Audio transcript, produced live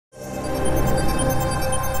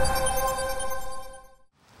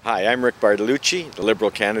Hi, I'm Rick Bartolucci, the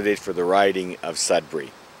Liberal candidate for the riding of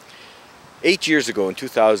Sudbury. 8 years ago, in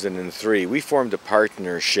 2003, we formed a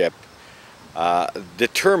partnership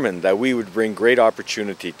determined that we would bring great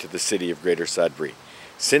opportunity to the city of Greater Sudbury.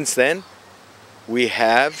 Since then, we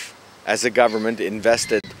have, as a government,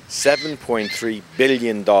 invested $7.3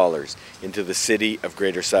 billion into the city of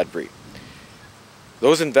Greater Sudbury.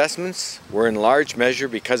 Those investments were in large measure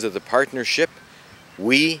because of the partnership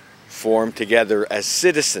we formed together as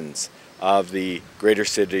citizens of the greater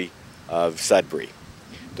city of Sudbury.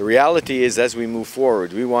 The reality is, as we move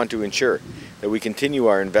forward, we want to ensure that we continue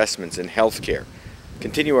our investments in healthcare,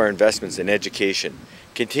 continue our investments in education,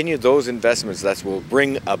 continue those investments that will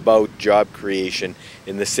bring about job creation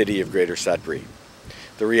in the city of Greater Sudbury.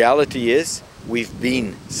 The reality is, we've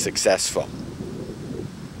been successful.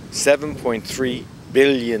 $7.3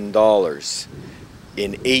 billion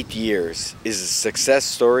in 8 years is a success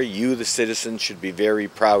story you, the citizens, should be very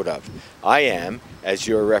proud of. I am, as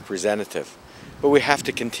your representative. But we have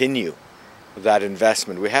to continue that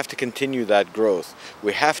investment. We have to continue that growth.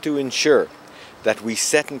 We have to ensure that we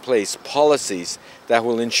set in place policies that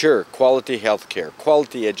will ensure quality health care,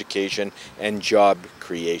 quality education, and job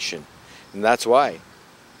creation. And that's why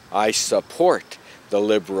I support the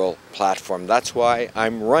Liberal platform. That's why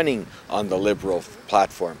I'm running on the Liberal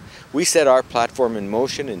platform. We set our platform in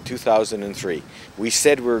motion in 2003. We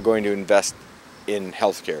said we were going to invest in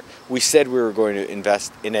healthcare. We said we were going to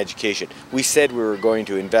invest in education. We said we were going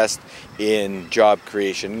to invest in job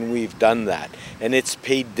creation, and we've done that. And it's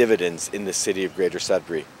paid dividends in the city of Greater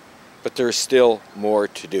Sudbury. But there's still more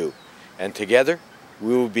to do. And together,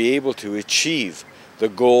 we will be able to achieve the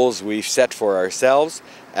goals we've set for ourselves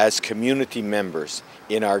as community members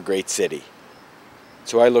in our great city.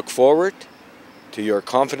 So I look forward to your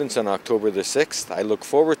confidence on October the 6th. I look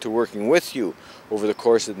forward to working with you over the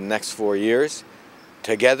course of the next 4 years.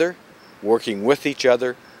 Together, working with each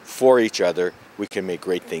other, for each other, we can make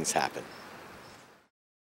great things happen.